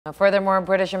Furthermore,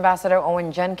 British Ambassador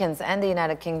Owen Jenkins and the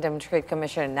United Kingdom Trade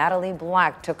Commissioner Natalie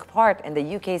took part in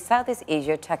the UK Southeast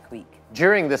Asia Tech Week.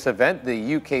 During this event,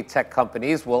 the UK tech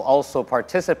companies will also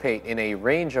participate in a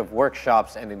range of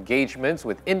workshops and engagements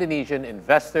with Indonesian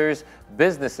investors,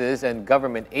 businesses, and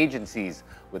government agencies,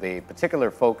 with a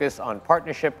particular focus on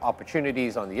partnership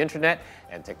opportunities on the internet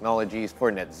and technologies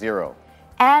for net zero.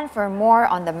 And for more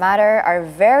on the matter, our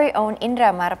very own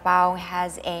Indra Marpao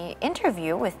has an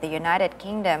interview with the United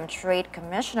Kingdom Trade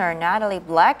Commissioner Natalie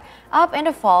Black up in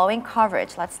the following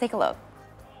coverage. Let's take a look.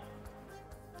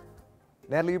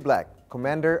 Natalie Black,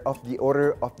 Commander of the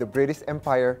Order of the British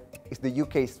Empire, is the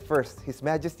UK's first His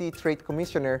Majesty Trade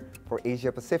Commissioner for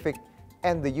Asia Pacific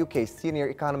and the UK's senior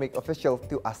economic official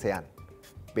to ASEAN.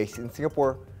 Based in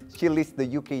Singapore, she leads the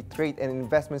UK trade and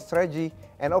investment strategy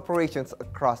and operations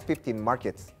across 15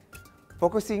 markets.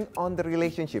 Focusing on the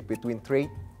relationship between trade,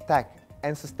 tech,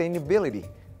 and sustainability,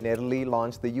 Natalie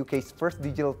launched the UK's first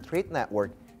digital trade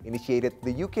network, initiated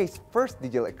the UK's first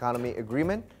digital economy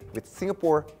agreement with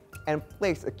Singapore, and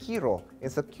plays a key role in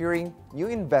securing new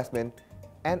investment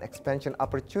and expansion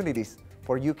opportunities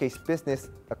for UK's business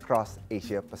across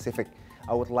Asia Pacific.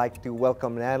 I would like to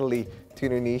welcome Natalie to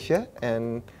Indonesia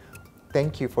and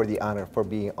thank you for the honor for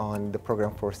being on the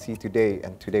program for See Today.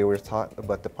 And today we're talking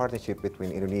about the partnership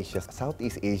between Indonesia,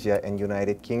 Southeast Asia, and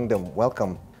United Kingdom.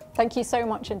 Welcome. Thank you so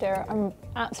much, Indira. I'm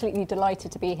absolutely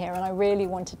delighted to be here, and I really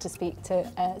wanted to speak to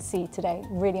See today.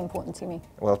 Really important to me.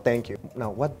 Well, thank you. Now,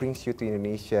 what brings you to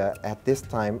Indonesia at this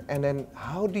time? And then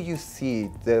how do you see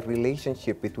the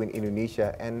relationship between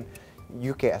Indonesia and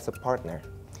UK as a partner?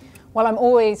 Well, I'm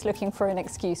always looking for an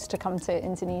excuse to come to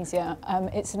Indonesia.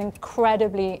 It's an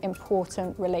incredibly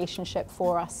important relationship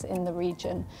for us in the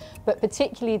region. But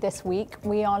particularly this week,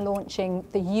 we are launching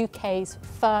the UK's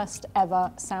first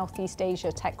ever Southeast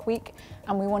Asia Tech Week.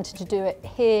 And we wanted to do it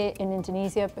here in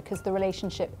Indonesia because the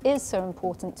relationship is so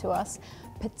important to us,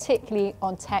 particularly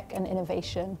on tech and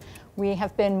innovation. We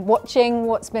have been watching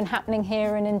what's been happening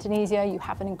here in Indonesia. You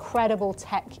have an incredible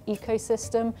tech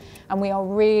ecosystem, and we are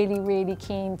really, really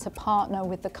keen to partner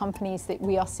with the companies that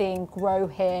we are seeing grow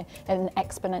here at an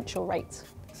exponential rate.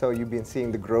 So you've been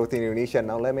seeing the growth in Indonesia.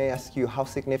 Now let me ask you, how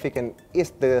significant is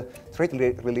the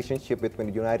trade relationship between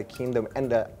the United Kingdom and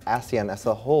the ASEAN as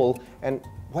a whole, and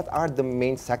what are the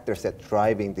main sectors that are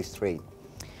driving this trade?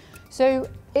 So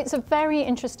it's a very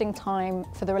interesting time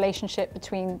for the relationship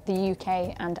between the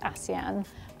UK and ASEAN.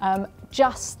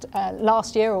 Just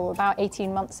last year, or about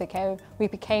 18 months ago, we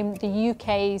became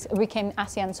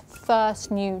ASEAN's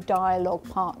first new dialogue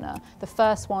partner, the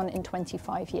first one in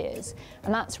 25 years.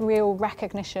 And that's real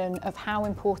recognition of how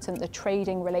important the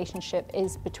trading relationship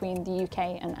is between the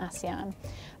UK and ASEAN.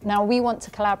 Now, we want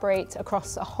to collaborate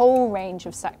across a whole range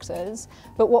of sectors,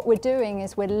 but what we're doing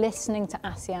is we're listening to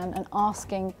ASEAN and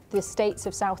asking the states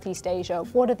of Southeast Asia,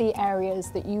 what are the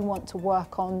areas that you want to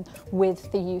work on with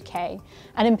the UK?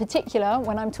 And in particular,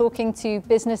 when I'm talking to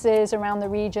businesses around the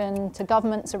region, to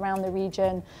governments around the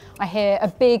region, I hear a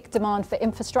big demand for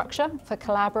infrastructure, for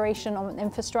collaboration on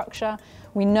infrastructure.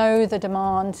 We know the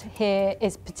demand here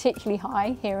is particularly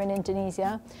high here in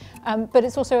Indonesia, but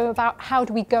it's also about how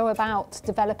do we go about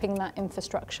developing that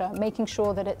infrastructure, making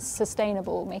sure that it's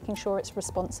sustainable, making sure it's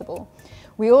responsible.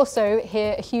 We also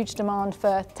hear a huge demand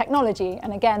for technology,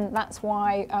 and again, that's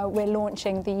why we're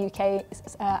launching the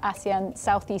UK-ASEAN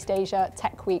Southeast Asia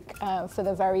Tech Week for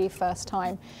the very first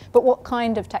time. But what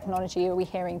kind of technology are we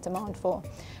hearing demand for?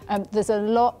 There's a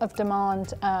lot of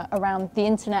demand around the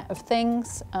Internet of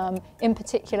Things. In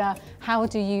particular, how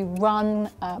do you run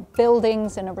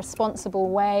buildings in a responsible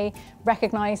way,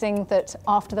 recognizing that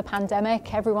after the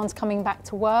pandemic, everyone's coming back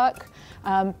to work,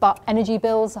 but energy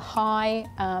bills are high,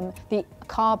 the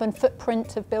carbon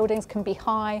footprint of buildings can be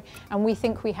high, and we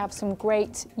think we have some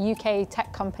great UK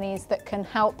tech companies that can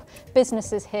help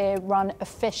businesses here run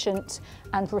efficient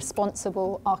and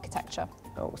responsible architecture.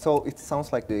 Oh, so it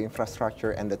sounds like the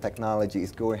infrastructure and the technology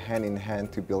is going hand in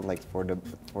hand to build like for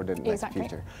the next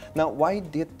future. Now, why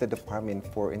did the Department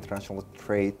for International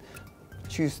Trade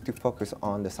choose to focus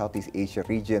on the Southeast Asia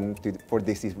region for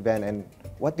this event, and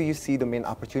what do you see the main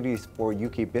opportunities for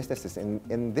UK businesses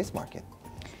in this market?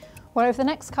 Well, over the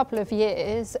next couple of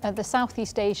years, the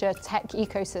Southeast Asia tech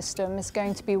ecosystem is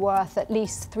going to be worth at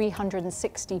least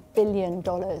 $360 billion.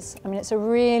 I mean, it's a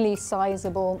really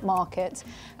sizable market.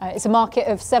 It's a market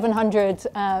of 700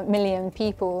 million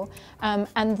people.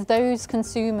 And those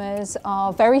consumers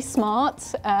are very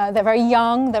smart, they're very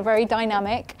young, they're very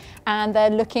dynamic, and they're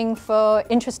looking for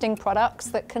interesting products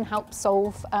that can help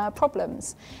solve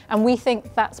problems. And we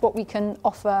think that's what we can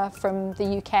offer from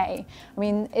the UK. I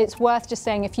mean, it's worth just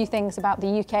saying a few things things about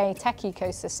the UK tech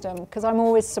ecosystem, because I'm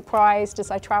always surprised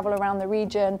as I travel around the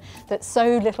region that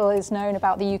so little is known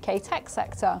about the UK tech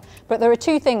sector. But there are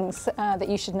two things that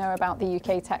you should know about the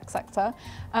UK tech sector.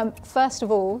 First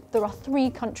of all, there are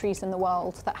 3 countries in the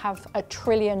world that have a $1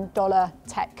 trillion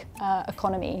tech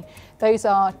economy. Those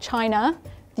are China,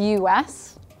 the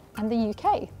US, and the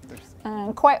UK.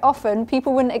 And quite often,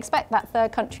 people wouldn't expect that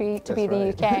third country to be the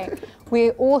UK.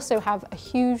 We also have a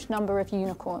huge number of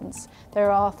unicorns. There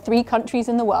are 3 countries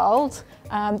in the world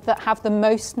that have the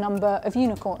most number of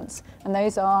unicorns, and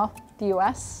those are the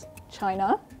US,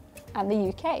 China, and the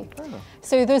UK.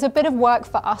 So there's a bit of work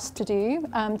for us to do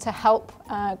to help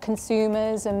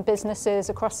consumers and businesses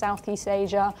across Southeast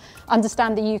Asia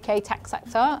understand the UK tech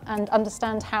sector and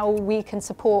understand how we can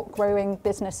support growing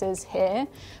businesses here.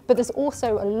 But there's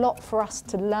also a lot for us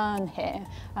to learn here.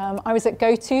 I was at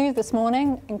GoTo this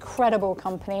morning, incredible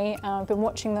company. I've been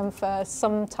watching them for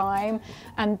some time,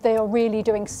 and they are really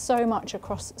doing so much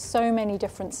across so many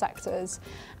different sectors.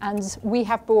 And we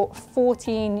have brought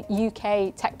 14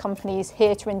 UK tech companies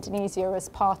here to Indonesia as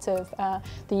part of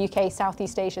the UK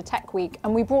Southeast Asia Tech Week.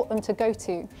 And we brought them to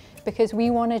GoTo because we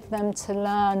wanted them to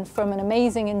learn from an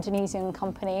amazing Indonesian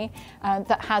company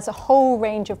that has a whole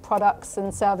range of products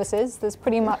and services. There's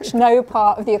pretty much no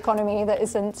part of the economy that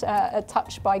isn't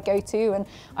touched by GoTo, and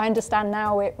I understand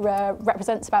now it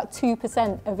represents about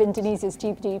 2% of Indonesia's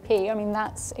GDP. I mean,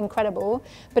 that's incredible,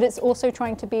 but it's also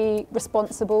trying to be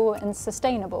responsible and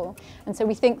sustainable. And so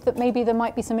we think that maybe there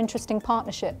might be some interesting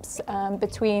partnerships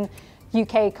between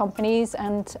UK companies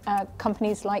and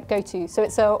companies like GoTo. So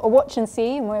it's a watch and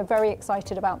see, and we're very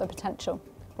excited about the potential.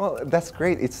 Well, that's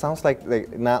great. It sounds like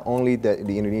not only the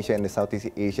Indonesia and the Southeast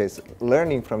Asia is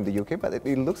learning from the UK, but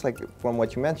it looks like, from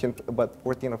what you mentioned, about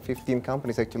 14 or 15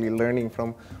 companies actually learning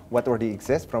from what already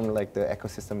exists from like the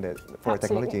ecosystem for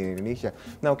technology in Indonesia.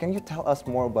 Now, can you tell us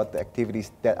more about the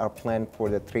activities that are planned for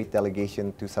the trade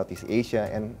delegation to Southeast Asia,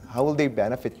 and how will they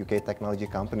benefit UK technology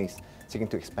companies seeking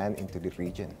to expand into the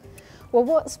region? Well,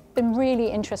 what's been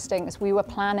really interesting as we were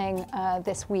planning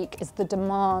this week is the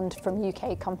demand from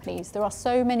UK companies. There are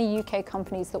so many UK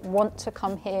companies that want to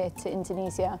come here to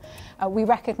Indonesia. We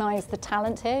recognise the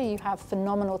talent here. You have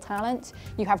phenomenal talent,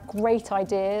 you have great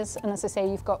ideas, and as I say,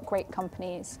 you've got great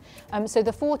companies. So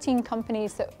the 14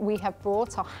 companies that we have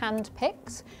brought are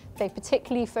hand-picked. They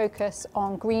particularly focus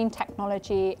on green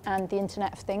technology and the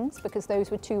Internet of Things, because those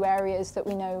were 2 areas that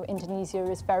we know Indonesia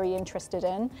is very interested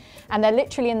in. And they're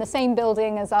literally in the same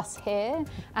building as us here,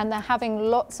 and they're having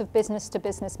lots of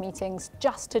business-to-business meetings.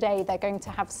 Just today, they're going to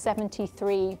have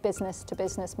 73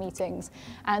 business-to-business meetings.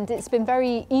 And it's been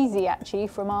very easy, actually,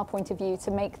 from our point of view,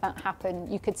 to make that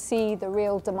happen. You could see the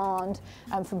real demand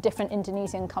from different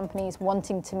Indonesian companies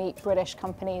wanting to meet British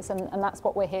companies, and that's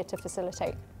what we're here to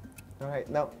facilitate. All right.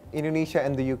 Now, Indonesia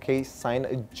and the UK signed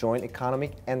a joint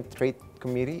economic and trade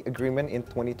committee agreement in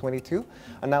 2022.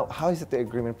 And now, how is the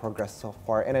agreement progressed so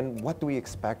far? And then what do we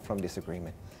expect from this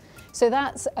agreement? So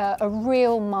that's a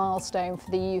real milestone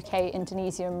for the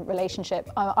UK-Indonesian relationship.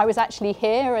 I was actually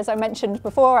here, as I mentioned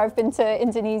before. I've been to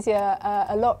Indonesia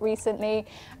a lot recently,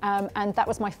 and that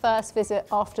was my first visit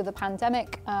after the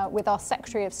pandemic with our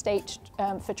Secretary of State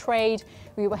for Trade.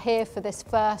 We were here for this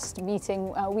first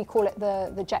meeting. We call it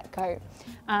the JETCO.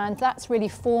 And that's really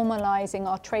formalising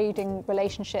our trading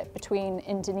relationship between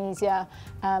Indonesia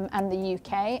and the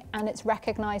UK. And it's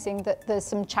recognising that there's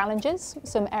some challenges,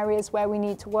 some areas where we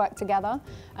need to work together,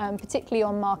 particularly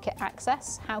on market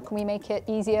access. How can we make it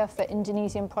easier for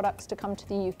Indonesian products to come to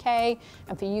the UK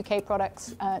and for UK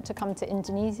products to come to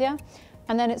Indonesia?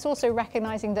 And then it's also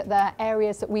recognising that there are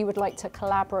areas that we would like to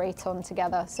collaborate on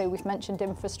together. So we've mentioned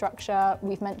infrastructure,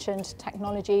 we've mentioned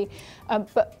technology,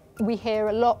 but we hear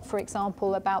a lot, for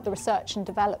example, about the research and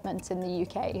development in the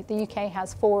UK. The UK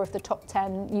has 4 of the top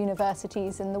 10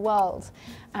 universities in the world,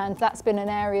 and that's been an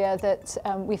area that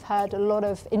we've heard a lot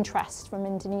of interest from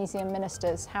Indonesian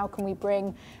ministers. How can we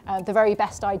bring the very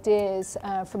best ideas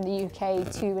from the UK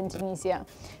to Indonesia?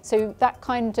 So that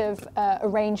kind of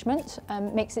arrangement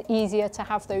makes it easier to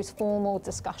have those formal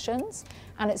discussions,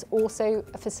 and it's also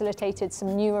facilitated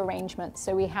some new arrangements.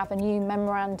 So we have a new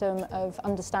memorandum of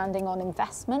understanding on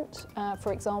investment,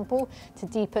 for example, to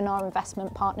deepen our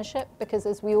investment partnership, because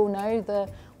as we all know, the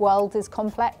world is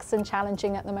complex and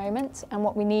challenging at the moment, and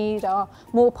what we need are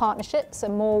more partnerships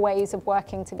and more ways of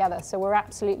working together. So we're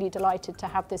absolutely delighted to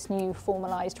have this new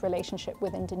formalised relationship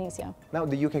with Indonesia. Now,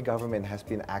 the UK government has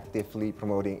been actively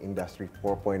promoting Industry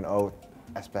 4.0,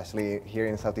 especially here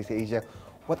in Southeast Asia.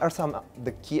 What are some of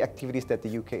the key activities that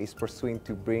the UK is pursuing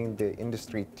to bring the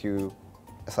industry to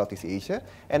Southeast Asia,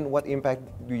 and what impact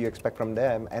do you expect from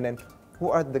them? And then who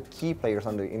are the key players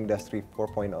on the Industry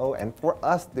 4.0? And for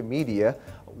us, the media,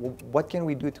 what can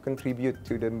we do to contribute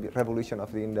to the revolution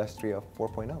of the Industry of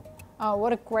 4.0? Oh,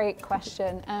 what a great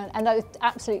question. And I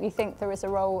absolutely think there is a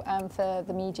role for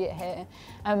the media here.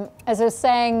 As I was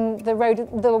saying, the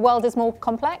world is more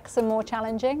complex and more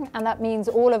challenging, and that means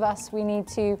all of us, we need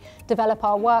to develop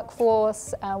our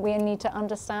workforce. We need to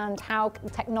understand how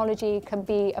technology can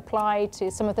be applied to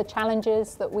some of the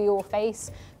challenges that we all face,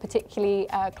 particularly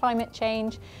climate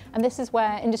change. And this is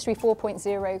where Industry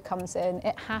 4.0 comes in.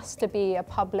 It has to be a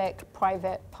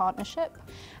public-private partnership.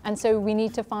 And so we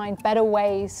need to find better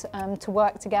ways to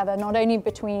work together, not only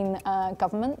between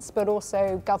governments, but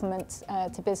also government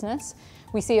to business.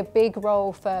 We see a big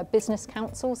role for business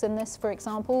councils in this, for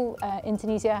example.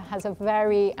 Indonesia has a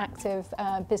very active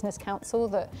business council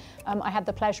that I had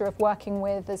the pleasure of working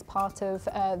with as part of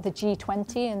the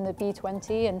G20 and the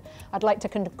B20, and I'd like to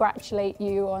congratulate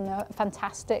you on a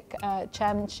fantastic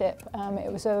chairmanship.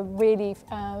 It was a really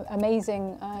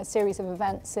amazing series of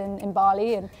events in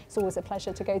Bali, and it's always a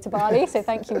pleasure to go to Bali, so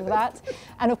thank you for that.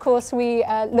 And of course, we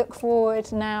look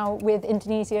forward now with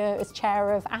Indonesia as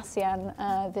chair of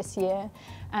ASEAN this year.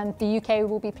 And the UK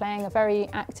will be playing a very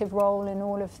active role in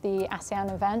all of the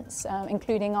ASEAN events,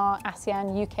 including our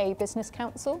ASEAN UK Business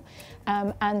Council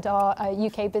and our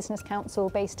UK Business Council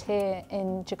based here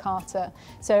in Jakarta.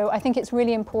 So I think it's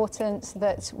really important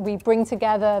that we bring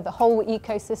together the whole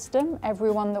ecosystem,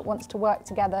 everyone that wants to work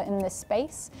together in this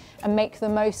space, and make the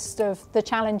most of the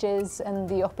challenges and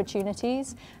the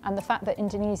opportunities. And the fact that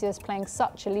Indonesia is playing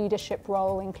such a leadership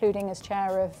role, including as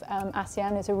chair of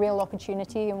ASEAN, is a real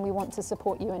opportunity, and we want to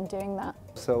support you in doing that.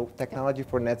 So technology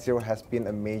for net zero has been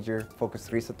a major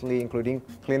focus recently, including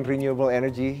clean renewable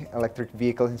energy, electric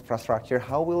vehicle infrastructure.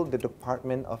 How will the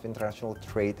Department of International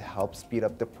Trade help speed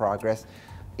up the progress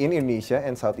in Indonesia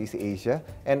and Southeast Asia?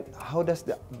 And how does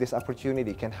this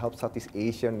opportunity can help Southeast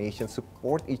Asian nations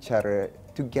support each other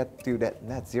to get to that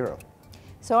net zero?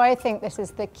 So I think this is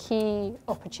the key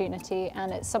opportunity,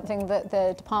 and it's something that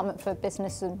the Department for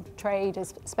Business and Trade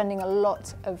is spending a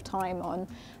lot of time on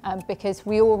because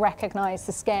we all recognise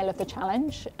the scale of the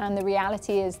challenge, and the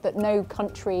reality is that no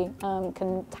country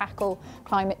can tackle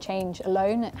climate change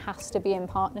alone. It has to be in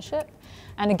partnership.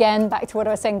 And again, back to what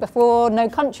I was saying before, no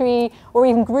country or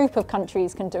even group of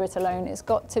countries can do it alone. It's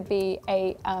got to be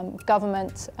a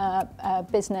government,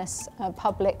 business,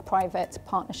 public-private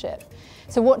partnership.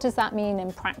 So what does that mean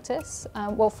in practice?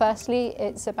 Well, firstly,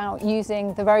 it's about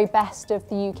using the very best of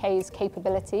the UK's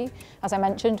capability. As I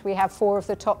mentioned, we have 4 of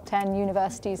the top 10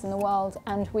 universities in the world,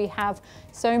 and we have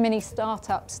so many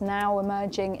startups now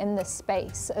emerging in this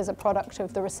space as a product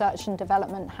of the research and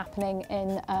development happening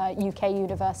in UK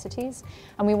universities.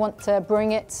 And we want to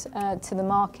bring it to the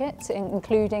market,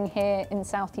 including here in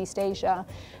Southeast Asia.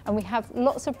 And we have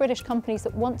lots of British companies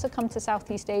that want to come to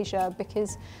Southeast Asia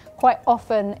because quite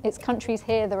often it's countries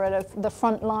here that are at the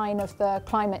front line of the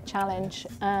climate challenge,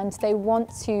 and they want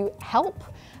to help,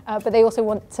 but they also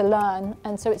want to learn,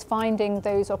 and so it's finding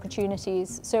those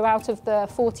opportunities. So out of the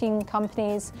 14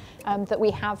 companies that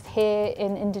we have here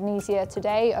in Indonesia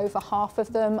today, over half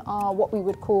of them are what we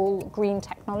would call green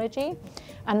technology,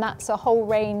 and that's a whole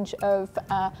range of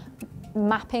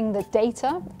mapping the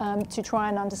data to try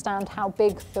and understand how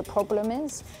big the problem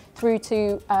is, through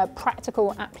to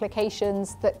practical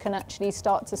applications that can actually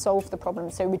start to solve the problem,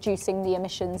 so reducing the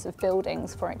emissions of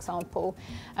buildings, for example.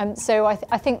 So I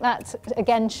think that,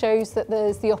 again, shows that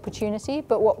there's the opportunity,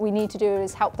 but what we need to do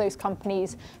is help those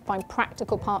companies find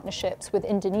practical partnerships with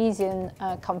Indonesian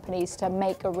companies to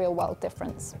make a real-world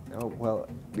difference. Oh, well,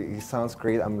 it sounds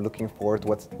great. I'm looking forward to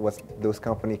what those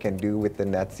companies can do with the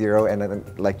net zero, and then,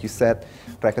 like you said,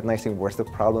 recognizing where the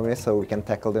problem is so we can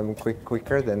tackle them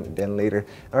quicker than later.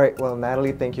 All right, well,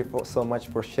 Natalie, thank you so much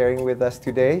for sharing with us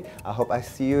today. I hope I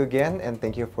see you again, and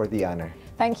thank you for the honor.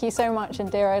 Thank you so much,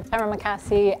 Indira. Terima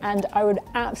kasih, and I would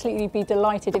absolutely be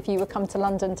delighted if you would come to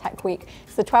London Tech Week.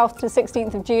 It's the 12th to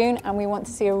 16th of June, and we want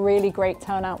to see a really great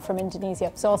turnout from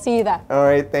Indonesia. So I'll see you there. All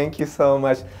right, thank you so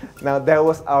much. Now, that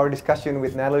was our discussion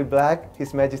with Natalie Black,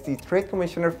 His Majesty Trade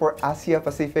Commissioner for Asia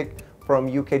Pacific from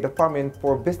UK Department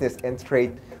for Business and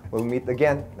Trade. We'll meet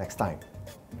again next time.